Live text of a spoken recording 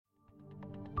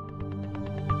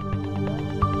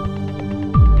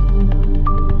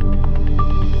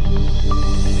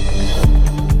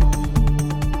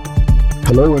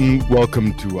Hello and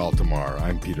welcome to Altamar.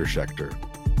 I'm Peter Schechter.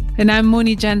 And I'm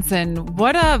Moni Jensen.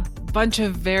 What a bunch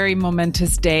of very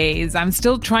momentous days. I'm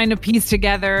still trying to piece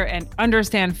together and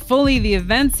understand fully the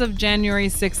events of January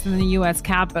 6th in the U.S.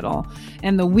 Capitol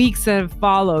and the weeks that have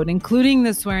followed, including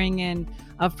the swearing in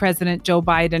of President Joe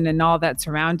Biden and all that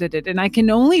surrounded it. And I can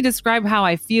only describe how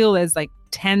I feel as like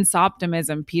tense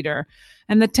optimism, Peter.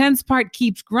 And the tense part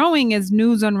keeps growing as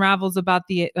news unravels about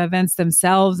the events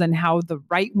themselves and how the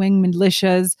right-wing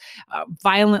militias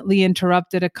violently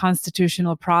interrupted a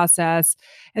constitutional process.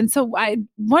 And so I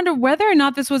wonder whether or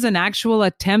not this was an actual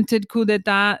attempted coup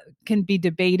d'etat can be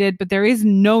debated, but there is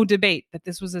no debate that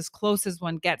this was as close as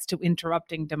one gets to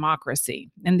interrupting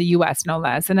democracy in the U.S., no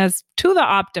less. And as to the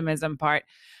optimism part,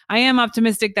 I am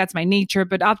optimistic. That's my nature,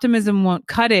 but optimism won't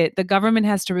cut it. The government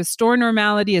has to restore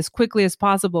normality as quickly as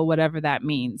possible, whatever that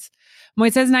means.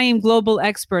 Moises Naim, global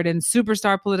expert and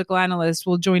superstar political analyst,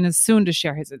 will join us soon to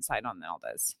share his insight on all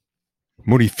this.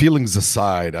 Moni, feelings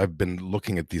aside, I've been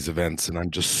looking at these events and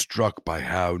I'm just struck by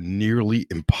how nearly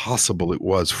impossible it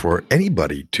was for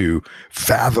anybody to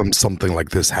fathom something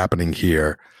like this happening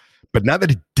here. But now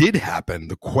that it did happen,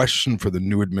 the question for the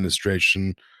new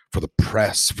administration, for the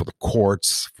press, for the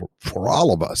courts, for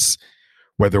all of us,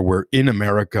 whether we're in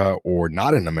America or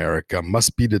not in America,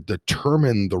 must be to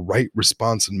determine the right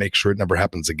response and make sure it never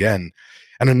happens again.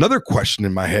 And another question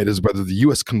in my head is whether the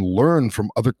U.S. can learn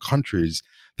from other countries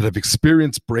that have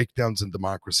experienced breakdowns in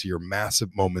democracy or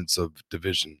massive moments of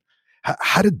division.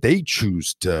 How did they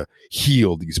choose to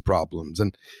heal these problems?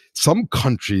 And some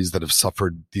countries that have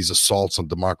suffered these assaults on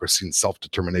democracy and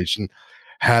self-determination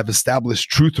have established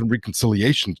truth and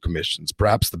reconciliation commissions.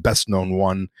 Perhaps the best known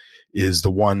one is the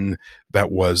one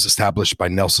that was established by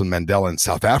Nelson Mandela in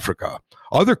South Africa.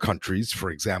 Other countries,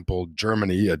 for example,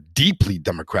 Germany, a deeply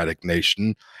democratic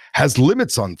nation, has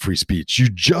limits on free speech. You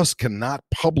just cannot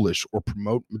publish or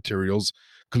promote materials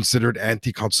considered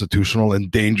anti-constitutional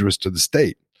and dangerous to the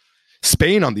state.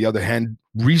 Spain, on the other hand,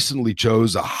 recently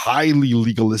chose a highly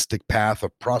legalistic path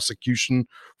of prosecution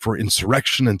for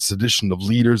insurrection and sedition of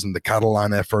leaders in the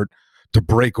Catalan effort to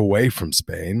break away from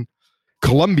Spain.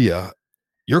 Colombia,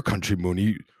 your country,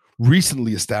 Moni,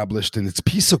 recently established in its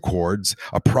peace accords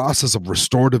a process of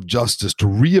restorative justice to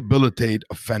rehabilitate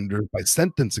offenders by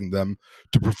sentencing them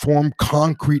to perform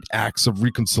concrete acts of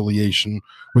reconciliation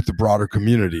with the broader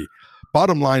community.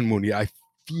 Bottom line, Moni, I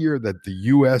fear that the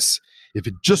U.S., if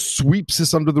it just sweeps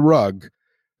this under the rug,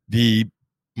 the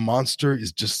monster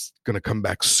is just going to come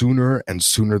back sooner and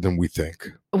sooner than we think.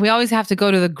 We always have to go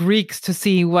to the Greeks to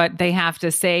see what they have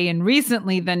to say. And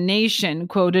recently, The Nation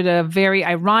quoted a very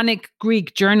ironic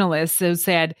Greek journalist who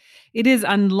said, "It is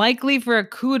unlikely for a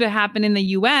coup to happen in the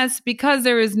U.S. because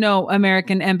there is no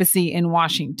American embassy in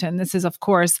Washington." This is, of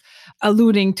course,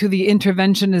 alluding to the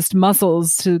interventionist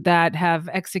muscles that have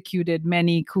executed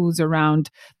many coups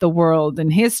around the world in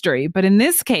history. But in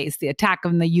this case, the attack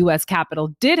on the U.S.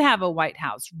 Capitol did have a White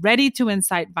House ready to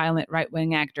incite violent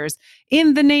right-wing actors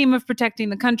in the name of protecting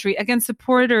the country against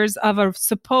supporters of a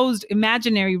supposed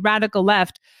imaginary radical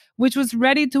left, which was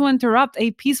ready to interrupt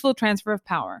a peaceful transfer of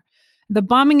power. The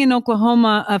bombing in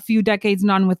Oklahoma a few decades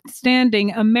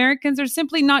notwithstanding, Americans are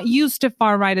simply not used to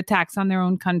far-right attacks on their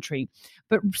own country.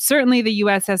 But certainly the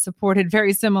U.S. has supported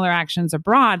very similar actions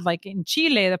abroad, like in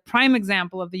Chile, the prime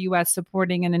example of the U.S.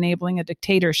 supporting and enabling a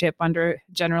dictatorship under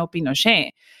General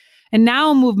Pinochet. And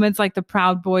now movements like the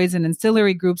Proud Boys and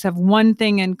ancillary groups have one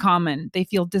thing in common. They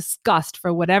feel disgust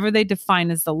for whatever they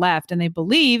define as the left, and they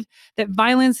believe that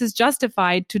violence is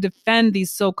justified to defend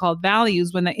these so-called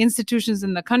values when the institutions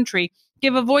in the country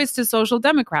give a voice to social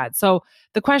democrats. So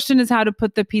the question is how to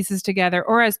put the pieces together,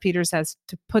 or as Peter says,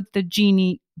 to put the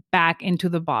genie back into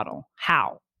the bottle.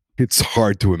 How? It's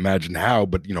hard to imagine how,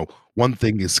 but one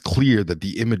thing is clear, that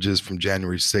the images from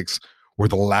January 6th were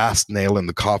the last nail in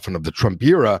the coffin of the Trump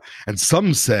era, and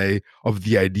some say of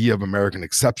the idea of American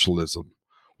exceptionalism.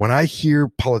 When I hear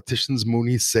politicians,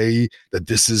 Moni, say that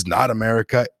this is not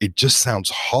America, it just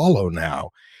sounds hollow now,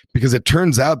 because it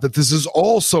turns out that this is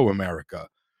also America.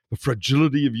 The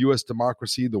fragility of U.S.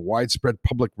 democracy, the widespread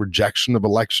public rejection of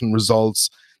election results,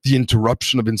 the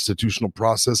interruption of institutional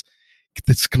process,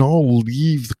 this can all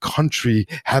leave the country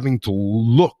having to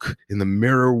look in the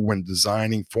mirror when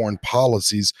designing foreign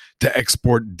policies to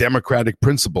export democratic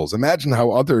principles. Imagine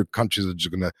how other countries are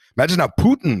going to, imagine how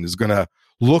Putin is going to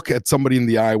look at somebody in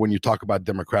the eye when you talk about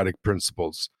democratic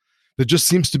principles. There just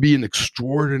seems to be an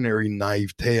extraordinary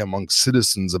naivete among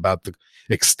citizens about the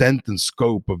extent and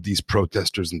scope of these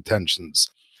protesters' intentions.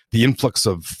 The influx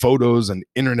of photos and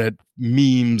internet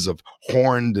memes of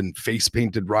horned and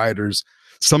face-painted rioters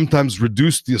sometimes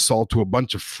reduced the assault to a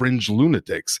bunch of fringe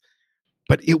lunatics.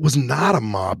 But it was not a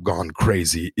mob gone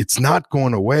crazy. It's not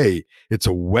going away. It's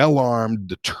a well-armed,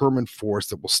 determined force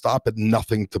that will stop at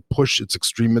nothing to push its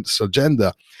extremist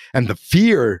agenda. And the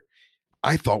fear,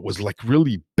 I thought, was like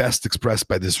really best expressed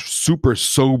by this super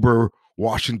sober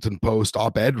Washington Post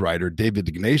op-ed writer, David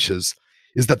Ignatius,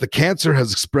 is that the cancer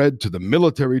has spread to the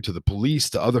military, to the police,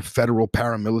 to other federal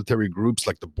paramilitary groups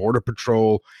like the Border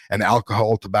Patrol and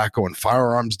alcohol, tobacco, and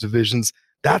firearms divisions.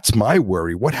 That's my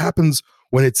worry. What happens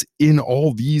when it's in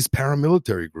all these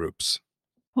paramilitary groups?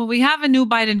 Well, we have a new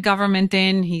Biden government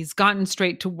in. He's gotten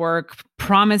straight to work,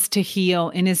 promised to heal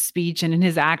in his speech and in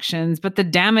his actions. But the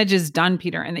damage is done,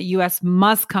 Peter, and the U.S.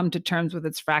 must come to terms with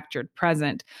its fractured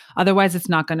present. Otherwise, it's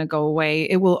not going to go away.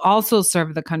 It will also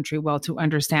serve the country well to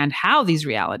understand how these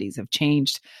realities have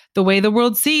changed the way the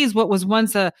world sees what was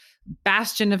once a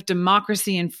bastion of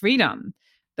democracy and freedom.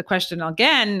 The question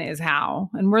again is how,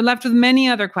 and we're left with many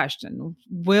other questions.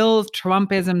 Will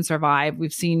Trumpism survive?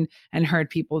 We've seen and heard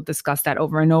people discuss that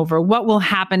over and over. What will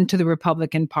happen to the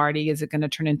Republican Party? Is it going to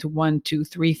turn into 1, 2,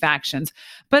 3 factions?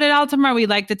 But at Altamar, we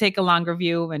like to take a longer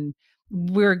view, and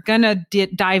we're going to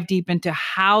dive deep into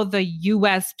how the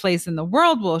U.S. place in the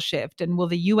world will shift, and will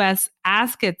the U.S.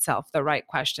 ask itself the right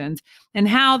questions, and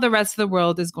how the rest of the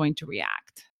world is going to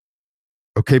react.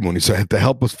 Okay, Moni, so to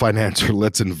help us financier,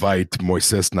 let's invite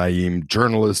Moises Naim,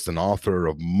 journalist and author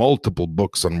of multiple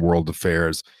books on world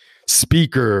affairs,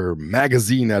 speaker,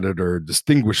 magazine editor,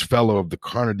 distinguished fellow of the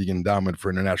Carnegie Endowment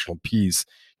for International Peace,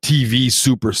 TV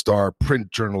superstar,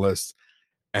 print journalist,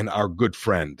 and our good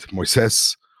friend.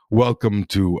 Moises, welcome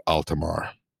to Altamar.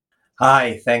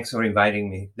 Hi, thanks for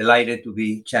inviting me. Delighted to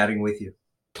be chatting with you.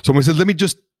 So Moises, let me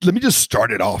just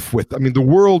start it off with, the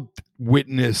world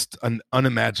witnessed an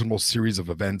unimaginable series of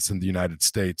events in the United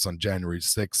States on January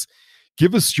 6th.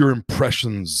 Give us your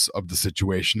impressions of the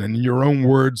situation. And in your own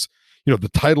words, the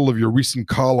title of your recent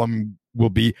column will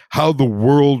be How the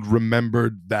World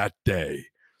Remembered That Day.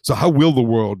 So how will the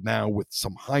world now, with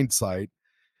some hindsight,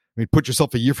 put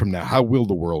yourself a year from now, how will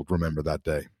the world remember that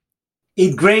day?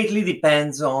 It greatly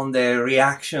depends on the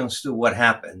reactions to what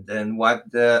happened and what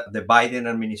the Biden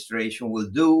administration will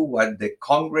do, what the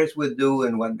Congress will do,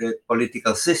 and what the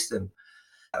political system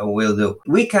will do.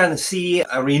 We can see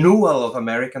a renewal of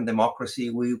American democracy.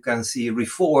 We can see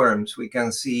reforms. We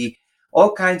can see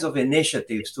all kinds of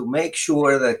initiatives to make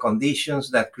sure that conditions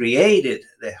that created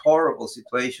the horrible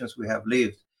situations we have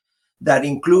lived, that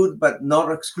include but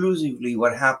not exclusively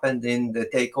what happened in the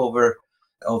takeover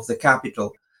of the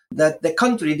Capitol, that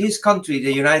this country,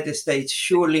 the United States,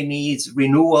 surely needs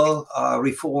renewal,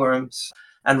 reforms,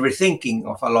 and rethinking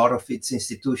of a lot of its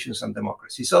institutions and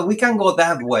democracy. So we can go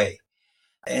that way.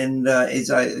 And it's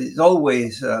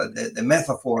always the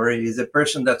metaphor is the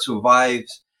person that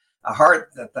survives a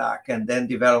heart attack and then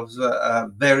develops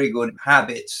very good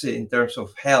habits in terms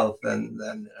of health and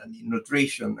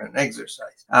nutrition and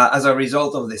exercise as a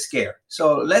result of the scare.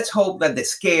 So let's hope that the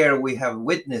scare we have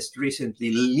witnessed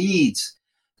recently leads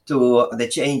to the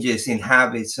changes in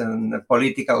habits and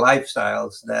political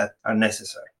lifestyles that are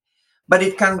necessary. But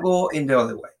it can go in the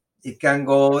other way. It can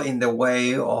go in the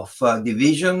way of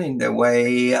division, in the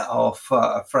way of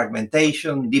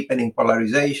fragmentation, deepening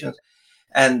polarizations,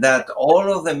 and that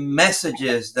all of the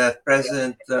messages that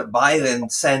President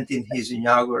Biden sent in his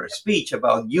inaugural speech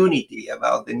about unity,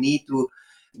 about the need to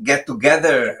get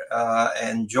together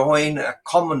and join a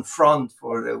common front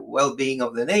for the well-being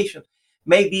of the nation,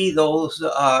 maybe those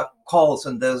calls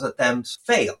and those attempts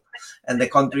fail, and the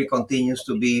country continues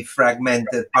to be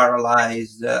fragmented,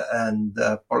 paralyzed, and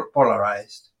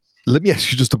polarized. Let me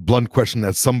ask you just a blunt question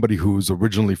as somebody who's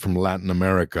originally from Latin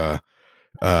America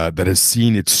that has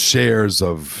seen its shares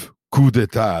of coups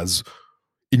d'etats.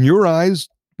 In your eyes,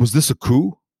 was this a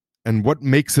coup? And what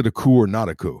makes it a coup or not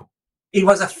a coup? It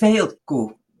was a failed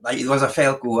coup. It was a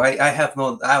failed coup. I have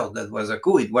no doubt that it was a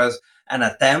coup. It was an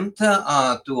attempt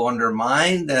to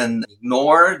undermine and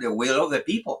ignore the will of the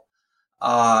people.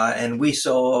 And we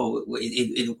saw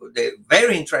the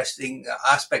very interesting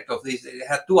aspect of this. It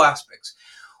had two aspects.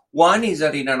 One is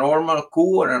that in a normal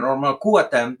coup or a normal coup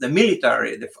attempt, the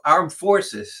military, the armed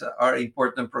forces are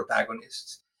important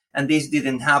protagonists. And this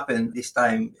didn't happen this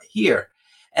time here.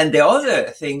 And the other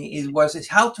thing is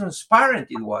how transparent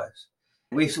it was.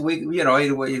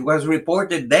 It was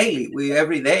reported daily.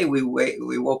 Every day we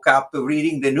woke up to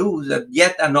reading the news that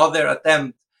yet another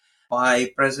attempt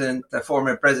by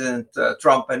former President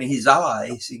Trump and his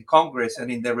allies in Congress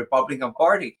and in the Republican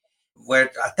Party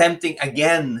were attempting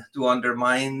again to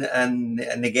undermine and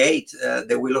negate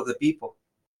the will of the people.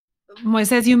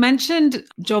 Moises, you mentioned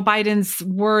Joe Biden's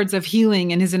words of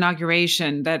healing in his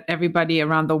inauguration that everybody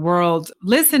around the world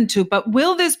listened to. But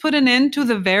will this put an end to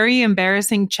the very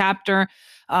embarrassing chapter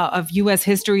of U.S.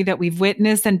 history that we've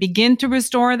witnessed and begin to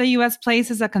restore the U.S.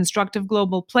 place as a constructive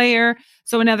global player?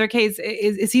 So in other case,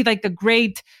 is he like the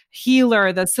great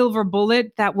healer, the silver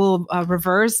bullet that will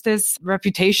reverse this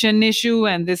reputation issue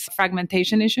and this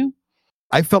fragmentation issue?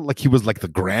 I felt like he was like the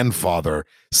grandfather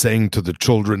saying to the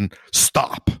children,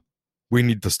 stop. We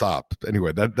need to stop.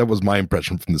 Anyway, that was my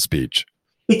impression from the speech.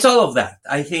 It's all of that.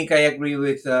 I think I agree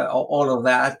with all of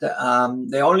that.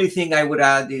 The only thing I would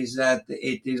add is that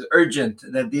it is urgent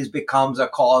that this becomes a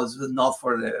cause not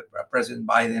for the President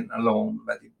Biden alone,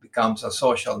 but it becomes a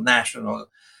social, national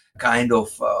kind of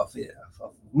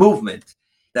movement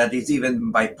that is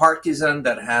even bipartisan,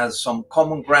 that has some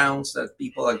common grounds, that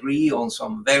people agree on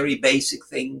some very basic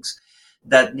things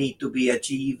that need to be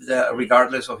achieved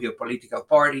regardless of your political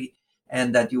party,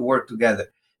 and that you work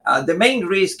together. The main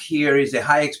risk here is the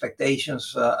high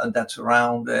expectations that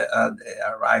surround the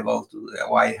arrival to the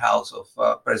White House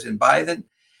of President Biden.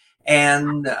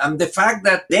 And the fact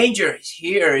that danger is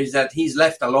here is that he's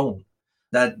left alone,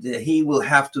 that he will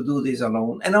have to do this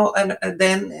alone. And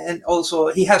also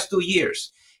he has 2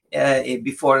 years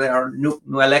before there are new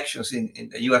elections in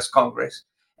the U.S. Congress.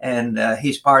 And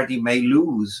his party may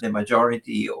lose the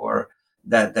majority or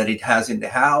that it has in the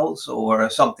House, or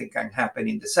something can happen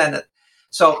in the Senate.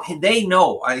 So they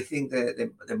know, I think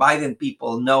the Biden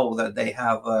people know that they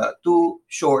have 2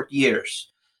 short years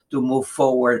to move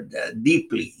forward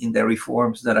deeply in the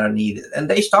reforms that are needed. And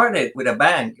they started with a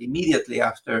bang immediately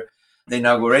after the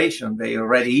inauguration. They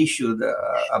already issued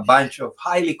a bunch of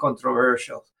highly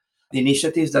controversial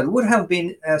initiatives that would have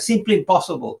been simply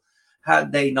impossible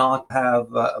had they not have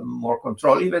more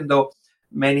control, even though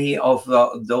many of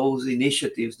those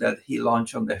initiatives that he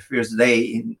launched on the first day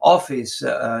in office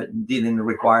didn't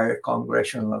require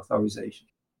congressional authorization.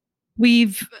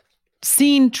 We've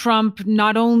seen Trump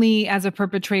not only as a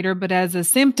perpetrator, but as a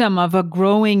symptom of a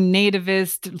growing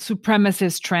nativist,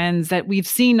 supremacist trends that we've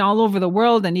seen all over the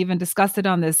world and even discussed it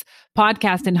on this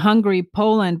podcast in Hungary,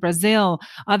 Poland, Brazil,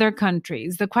 other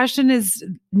countries. The question is,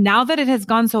 now that it has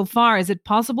gone so far, is it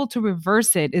possible to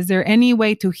reverse it? Is there any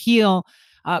way to heal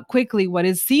quickly what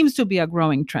seems to be a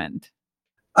growing trend?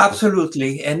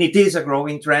 Absolutely. And it is a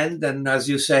growing trend. And as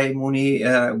you say, Muni,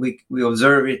 we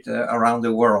observe it around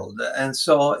the world. And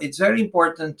so it's very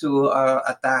important to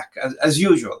attack, as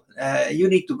usual. You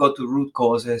need to go to root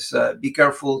causes. Be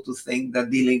careful to think that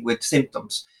dealing with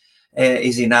symptoms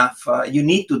is enough. You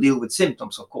need to deal with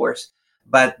symptoms, of course.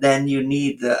 But then you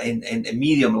need, in a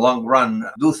medium, long run,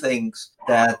 do things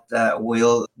that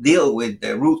will deal with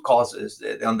the root causes,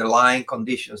 the underlying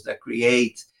conditions that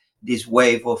create this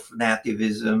wave of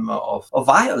nativism, of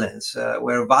violence,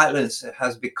 where violence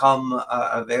has become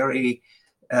a very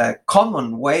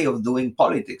common way of doing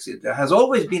politics. It has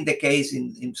always been the case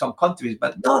in some countries,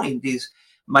 but not in these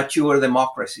mature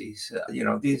democracies.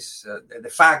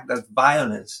 The fact that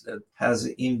violence that has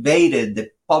invaded the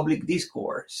public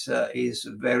discourse is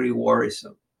very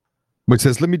worrisome.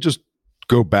 Moises, let me just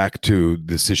go back to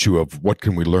this issue of what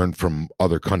can we learn from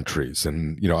other countries.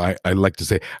 And, I like to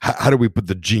say, how do we put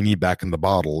the genie back in the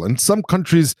bottle? And some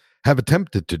countries have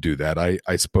attempted to do that.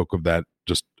 I spoke of that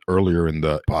just earlier in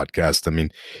the podcast. I mean,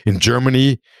 in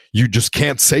Germany, you just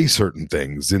can't say certain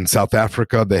things. In South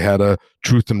Africa, they had a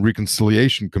Truth and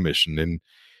Reconciliation Commission. And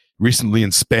recently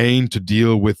in Spain, to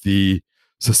deal with the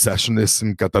secessionists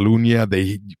in Catalonia,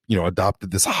 they,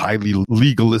 adopted this highly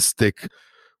legalistic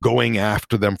going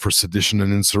after them for sedition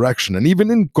and insurrection. And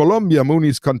even in Colombia,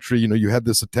 Muni's country, you had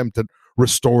this attempt at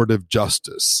restorative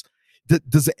justice.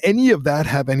 Does any of that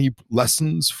have any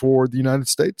lessons for the United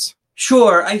States?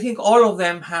 Sure. I think all of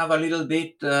them have a little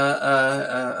bit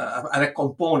a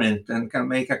component and can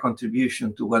make a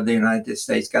contribution to what the United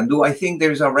States can do. I think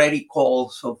there's already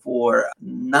calls for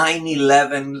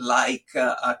 9/11 like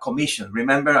a commission.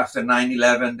 Remember, after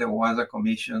 9/11, there was a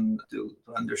commission to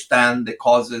understand the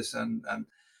causes and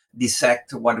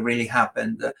dissect what really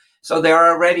happened. So there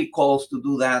are already calls to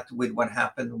do that with what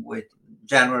happened with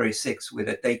January 6th, with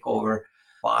a takeover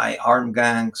by armed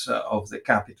gangs of the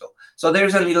Capitol. So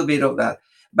there's a little bit of that.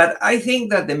 But I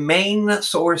think that the main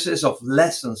sources of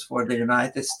lessons for the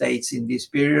United States in this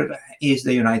period is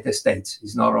the United States,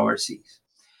 it's not overseas.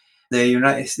 The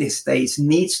United States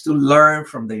needs to learn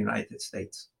from the United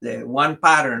States. The one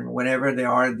pattern, whenever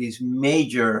there are these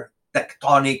major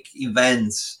tectonic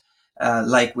events,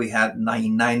 like we had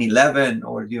 9/11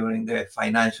 or during the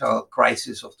financial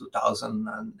crisis of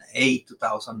 2008,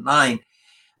 2009,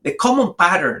 the common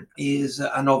pattern is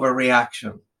an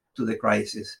overreaction to the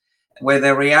crisis. where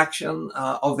the reaction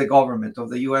of the government, of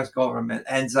the US government,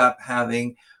 ends up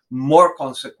having more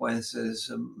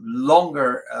consequences,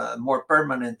 longer, more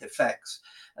permanent effects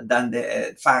than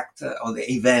the fact or the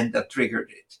event that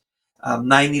triggered it.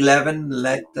 9/11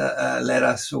 led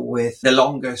us with the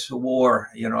longest war,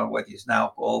 what is now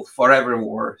called forever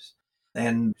wars,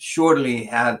 and surely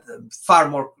had far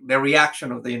more, the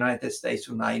reaction of the United States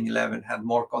to 9/11 had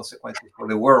more consequences for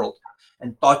the world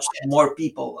and touched more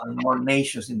people and more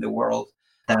nations in the world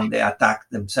than the attack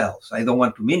themselves. I don't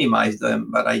want to minimize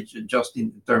them, but just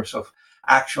in terms of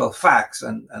actual facts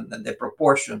and the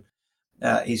proportion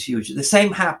is huge. The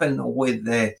same happened with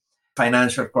the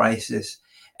financial crisis.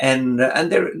 And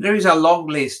there is a long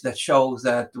list that shows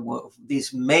that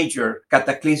these major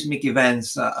cataclysmic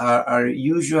events are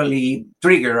usually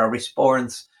trigger a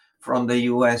response from the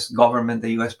US government,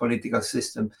 the US political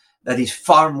system, that is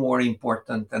far more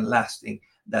important and lasting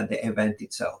than the event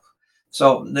itself.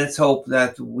 So let's hope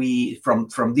that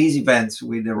from these events,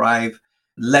 we derive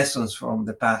lessons from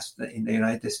the past in the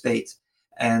United States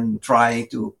and try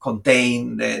to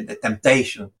contain the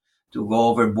temptation to go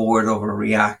overboard,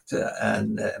 overreact,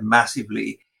 and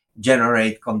massively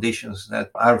generate conditions that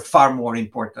are far more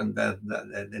important than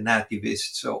the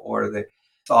nativists or the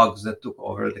thugs that took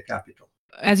over the Capitol.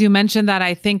 As you mentioned that,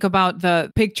 I think about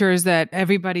the pictures that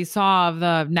everybody saw of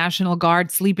the National Guard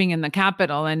sleeping in the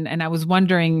Capitol. And I was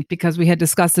wondering, because we had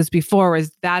discussed this before,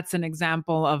 is that's an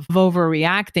example of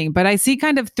overreacting. But I see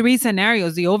kind of three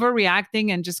scenarios: the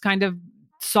overreacting and just kind of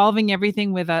solving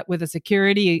everything with a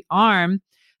security arm;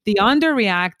 the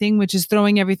underreacting, which is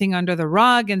throwing everything under the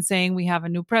rug and saying we have a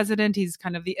new president, he's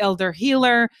kind of the elder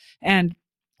healer, and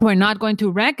we're not going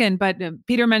to reckon. But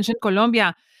Peter mentioned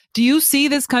Colombia. Do you see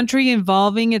this country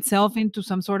involving itself into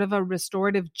some sort of a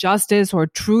restorative justice or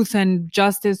truth and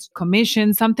justice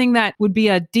commission, something that would be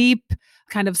a deep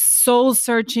kind of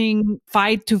soul-searching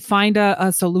fight to find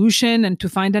a solution and to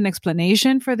find an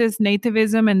explanation for this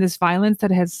nativism and this violence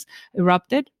that has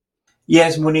erupted?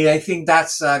 Yes, Munir, I think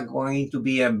that's going to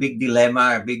be a big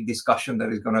dilemma, a big discussion that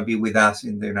is going to be with us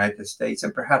in the United States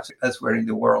and perhaps elsewhere in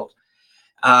the world.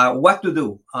 What to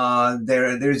do?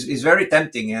 It's very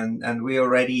tempting, and we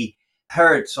already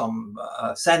heard some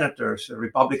senators,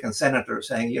 Republican senators,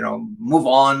 saying, move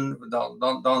on,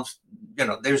 don't,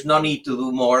 there's no need to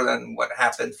do more than what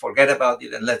happened. Forget about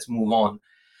it and let's move on.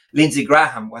 Lindsey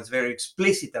Graham was very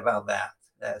explicit about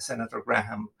that, Senator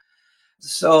Graham.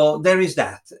 So there is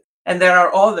that. And there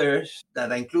are others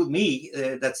that include me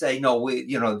that say, no,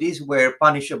 these were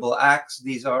punishable acts.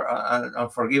 These are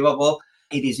unforgivable.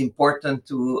 It is important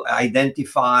to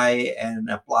identify and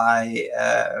apply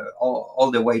all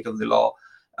the weight of the law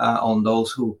on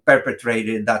those who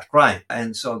perpetrated that crime.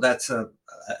 And so that's a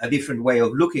different way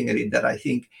of looking at it, that I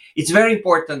think it's very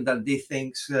important that these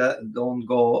things don't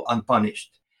go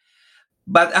unpunished.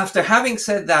 But after having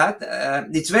said that,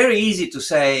 it's very easy to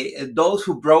say those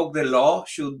who broke the law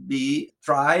should be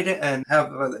tried and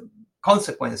have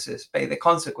consequences, pay the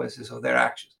consequences of their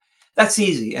actions. That's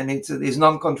easy, and it's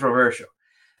non-controversial.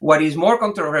 What is more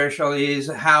controversial is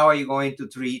how are you going to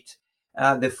treat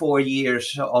the 4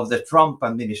 years of the Trump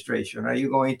administration? Are you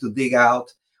going to dig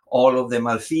out all of the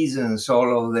malfeasance,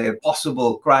 all of the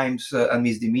possible crimes and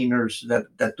misdemeanors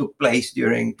that took place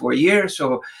during 4 years?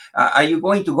 So are you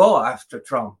going to go after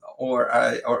Trump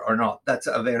or not? That's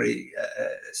a very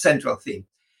central theme.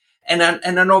 And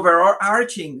an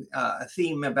overarching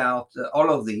theme about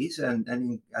all of these,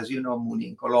 and as you know, Muni,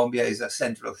 in Colombia is a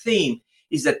central theme,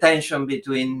 is the tension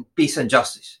between peace and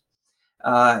justice.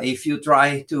 If you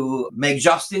try to make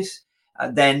justice,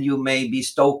 then you may be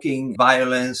stoking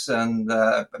violence and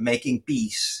making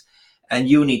peace and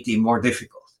unity more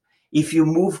difficult. If you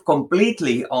move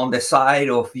completely on the side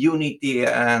of unity,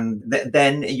 and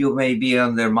then you may be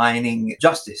undermining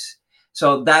justice.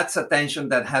 So that's a tension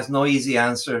that has no easy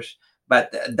answers,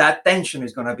 but that tension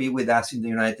is going to be with us in the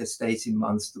United States in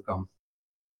months to come.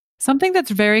 Something that's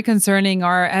very concerning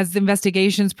are, as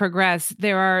investigations progress,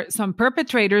 there are some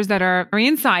perpetrators that are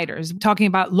insiders, talking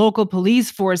about local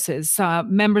police forces,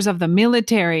 members of the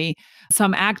military,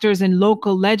 some actors in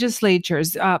local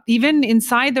legislatures, even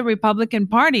inside the Republican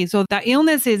Party. So the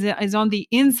illness is on the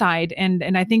inside.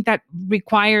 And I think that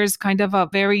requires kind of a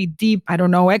very deep,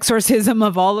 exorcism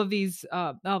of all of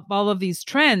these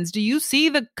trends. Do you see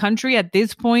the country at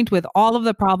this point, with all of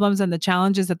the problems and the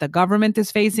challenges that the government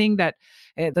is facing, that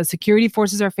the security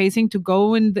forces are facing, to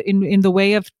go in the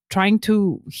way of trying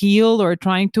to heal or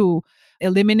trying to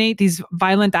eliminate these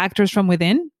violent actors from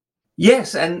within?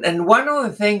 Yes, and one of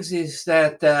the things is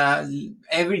that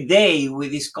every day we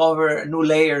discover new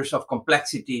layers of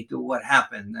complexity to what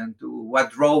happened and to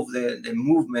what drove the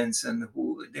movements, and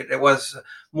who there was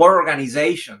more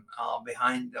organization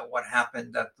behind what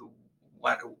happened than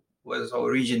what was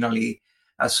originally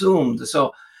assumed.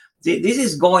 So this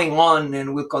is going on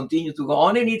and will continue to go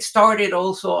on. And it started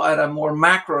also at a more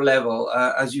macro level.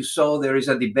 As you saw, there is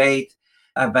a debate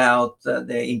about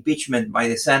the impeachment by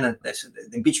the Senate, the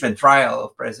impeachment trial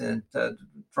of President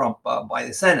Trump by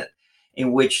the Senate,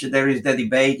 in which there is the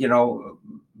debate,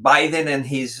 Biden and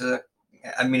his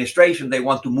administration, they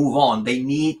want to move on. They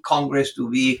need Congress to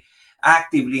be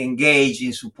actively engaged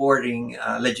in supporting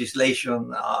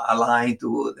legislation aligned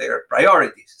to their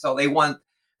priorities. So they want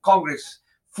Congress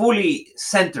fully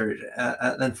centered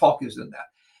and focused on that.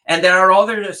 And there are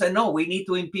others that say, no, we need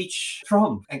to impeach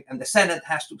Trump. And the Senate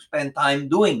has to spend time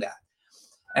doing that.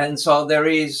 And so there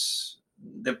is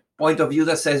the point of view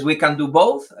that says we can do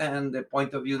both, and the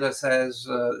point of view that says,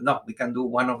 no, we can do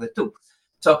one of the two.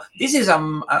 So this is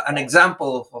an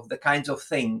example of the kinds of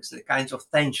things, the kinds of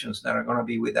tensions that are going to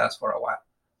be with us for a while.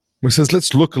 Which says,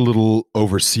 let's look a little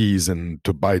overseas and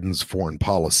to Biden's foreign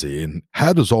policy. And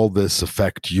how does all this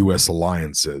affect U.S.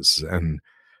 alliances? And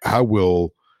how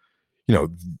will,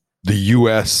 the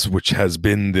U.S., which has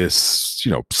been this,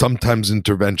 sometimes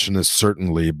interventionist,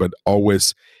 certainly, but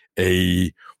always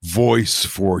a voice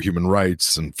for human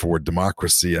rights and for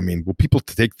democracy. I mean, will people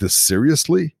take this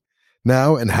seriously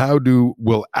now? And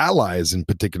will allies in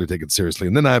particular take it seriously?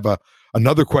 And then I have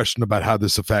another question about how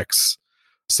this affects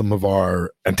some of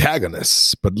our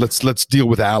antagonists, but let's deal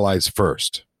with allies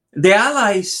first. The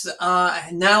allies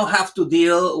now have to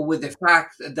deal with the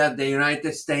fact that the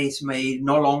United States may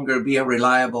no longer be a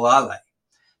reliable ally.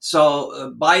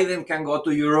 So Biden can go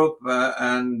to Europe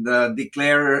and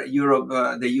declare Europe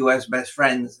the U.S. best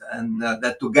friends, and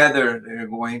that together they're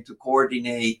going to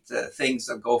coordinate things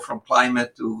that go from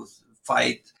climate to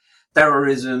fight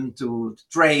terrorism to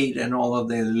trade and all of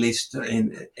the list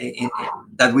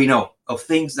that we know of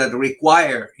things that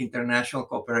require international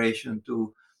cooperation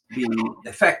to be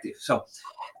effective. So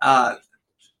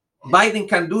Biden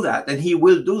can do that, and he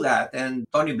will do that. And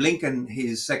Tony Blinken,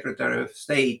 his Secretary of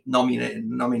State,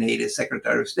 nominated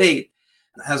Secretary of State,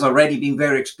 has already been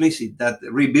very explicit that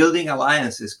rebuilding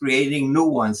alliances, creating new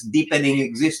ones, deepening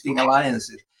existing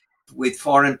alliances with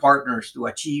foreign partners to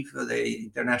achieve the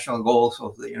international goals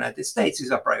of the United States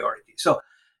is a priority. So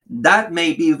that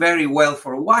may be very well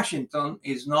for Washington,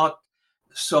 is not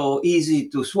so easy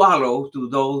to swallow to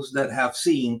those that have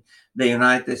seen the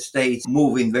United States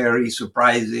move in very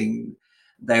surprising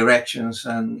directions.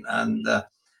 And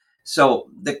so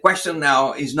the question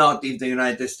now is not if the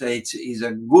United States is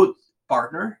a good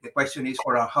partner. The question is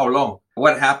for how long.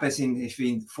 What happens if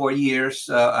in 4 years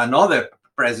another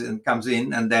president comes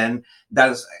in and then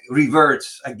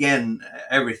reverts again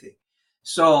everything?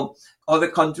 So other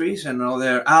countries and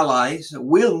other allies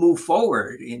will move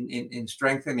forward in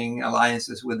strengthening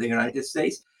alliances with the United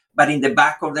States. But in the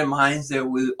back of their minds, there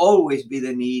will always be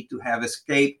the need to have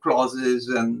escape clauses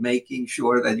and making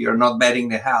sure that you're not betting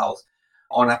the house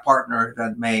on a partner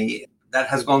that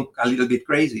has gone a little bit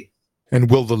crazy.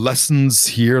 And will the lessons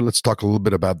here, let's talk a little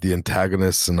bit about the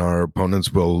antagonists and our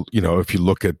opponents. Will, if you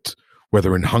look at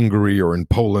whether in Hungary or in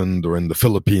Poland or in the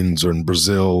Philippines or in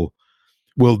Brazil,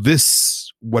 will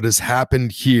this, what has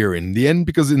happened here in the end,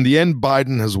 because in the end,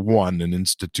 Biden has won and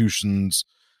institutions,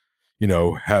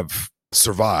 have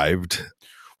survived.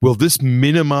 Will this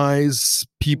minimize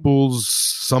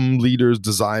some leaders'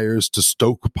 desires to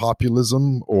stoke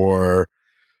populism, or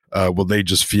will they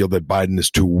just feel that Biden is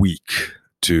too weak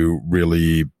to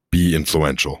really be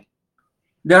influential?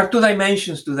 There are two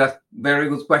dimensions to that very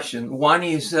good question. One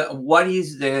is what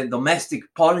is the domestic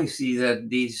policy that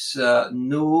these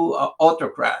new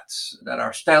autocrats that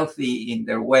are stealthy in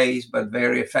their ways but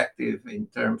very effective in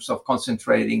terms of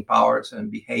concentrating powers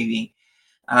and behaving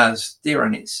as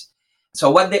tyrannies. So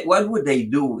what would they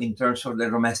do in terms of their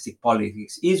domestic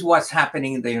politics is what's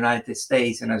happening in the United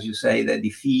States. And as you say, the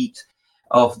defeat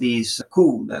of this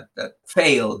coup that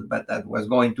failed, but that was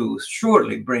going to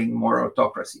surely bring more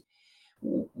autocracy.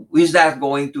 Is that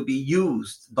going to be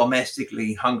used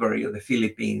domestically in Hungary or the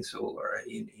Philippines or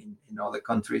in other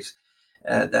countries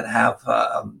that have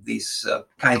these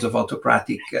kinds of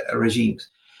autocratic regimes?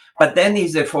 But then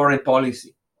is the foreign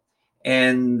policy.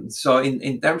 And so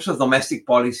in terms of domestic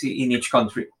policy in each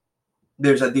country,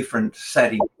 there's a different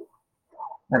setting,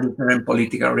 a different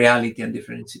political reality and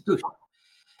different institutions.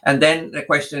 And then the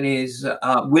question is,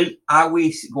 are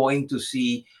we going to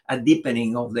see a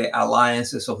deepening of the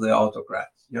alliances of the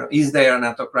autocrats? Is there an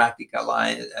autocratic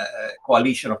alliance,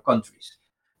 coalition of countries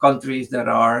countries that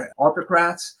are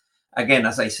autocrats. Again,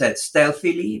 as I said,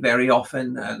 stealthily, very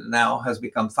often now has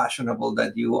become fashionable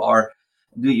that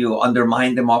do you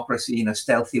undermine democracy in a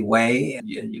stealthy way? And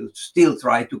you still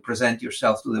try to present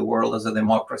yourself to the world as a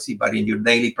democracy, but in your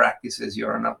daily practices,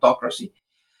 you're an autocracy.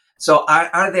 So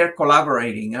are they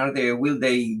collaborating? Will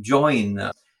they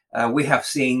join? We have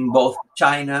seen both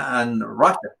China and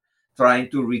Russia trying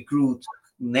to recruit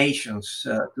nations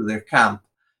to their camp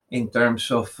in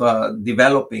terms of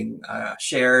developing a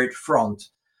shared front,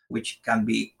 which can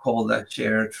be called a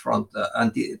shared front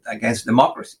against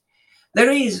democracy.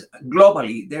 There is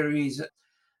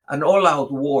an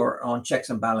all-out war on checks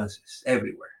and balances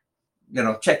everywhere.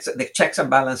 The checks and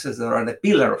balances that are the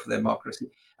pillar of democracy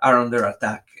are under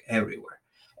attack everywhere.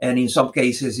 And in some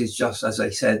cases, it's just, as I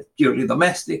said, purely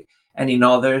domestic. And in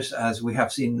others, as we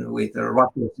have seen with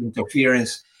Russia's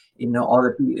interference in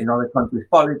other countries'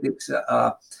 politics,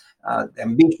 the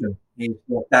ambition is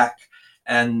to attack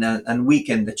and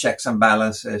weaken the checks and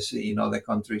balances in other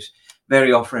countries,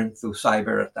 very often through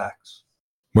cyber attacks.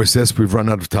 Moises, we've run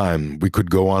out of time. We could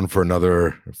go on for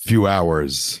another few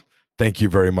hours. Thank you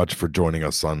very much for joining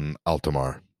us on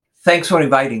Altamar. Thanks for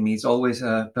inviting me. It's always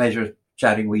a pleasure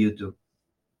chatting with you too.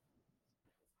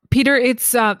 Peter,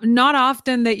 it's not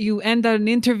often that you end an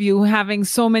interview having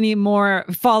so many more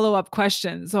follow-up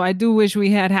questions. So I do wish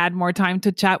we had more time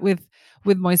to chat with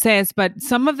Moises, but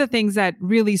some of the things that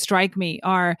really strike me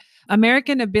are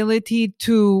American ability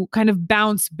to kind of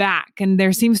bounce back. And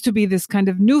there seems to be this kind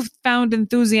of newfound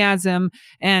enthusiasm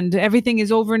and everything is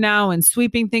over now and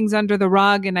sweeping things under the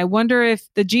rug. And I wonder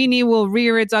if the genie will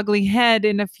rear its ugly head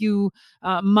in a few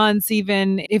months,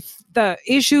 even if the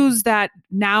issues that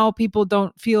now people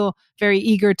don't feel very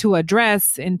eager to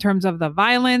address in terms of the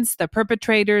violence, the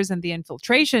perpetrators, and the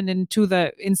infiltration into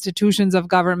the institutions of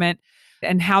government,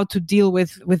 and how to deal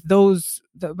with those.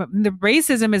 The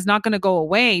racism is not going to go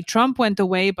away. Trump went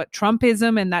away, but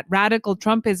Trumpism and that radical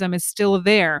Trumpism is still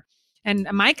there. And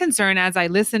my concern as I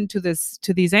listen to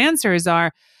these answers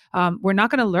are, we're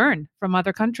not going to learn from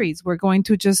other countries. We're going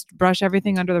to just brush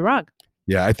everything under the rug.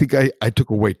 Yeah, I think I took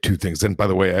away two things. And by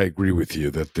the way, I agree with you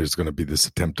that there's going to be this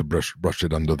attempt to brush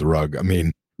it under the rug. I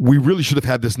mean, we really should have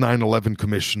had this 9/11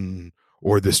 commission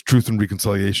or this Truth and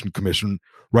Reconciliation Commission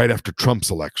right after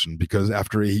Trump's election, because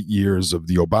after 8 years of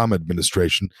the Obama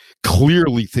administration,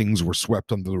 clearly things were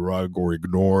swept under the rug or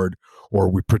ignored, or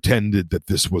we pretended that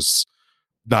this was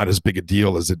not as big a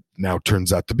deal as it now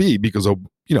turns out to be, because,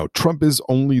 Trump is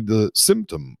only the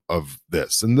symptom of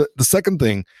this. And the second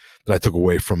thing that I took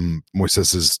away from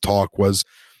Moises's talk was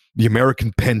the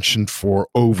American penchant for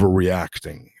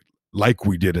overreacting, like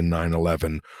we did in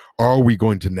 9/11. Are we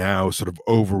going to now sort of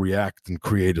overreact and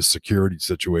create a security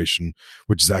situation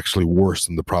which is actually worse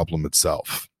than the problem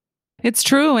itself? It's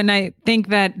true. And I think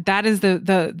that is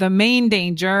the main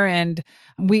danger. And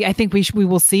I think we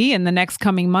will see in the next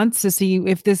coming months to see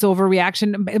if this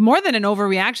overreaction, more than an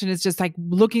overreaction, is just like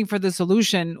looking for the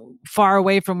solution far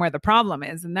away from where the problem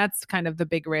is. And that's kind of the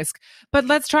big risk. But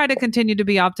let's try to continue to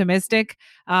be optimistic.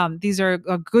 These are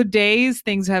good days.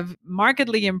 Things have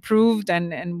markedly improved,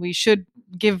 and we should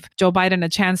give Joe Biden a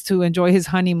chance to enjoy his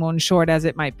honeymoon, short as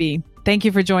it might be. Thank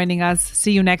you for joining us.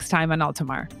 See you next time on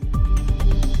Altamar.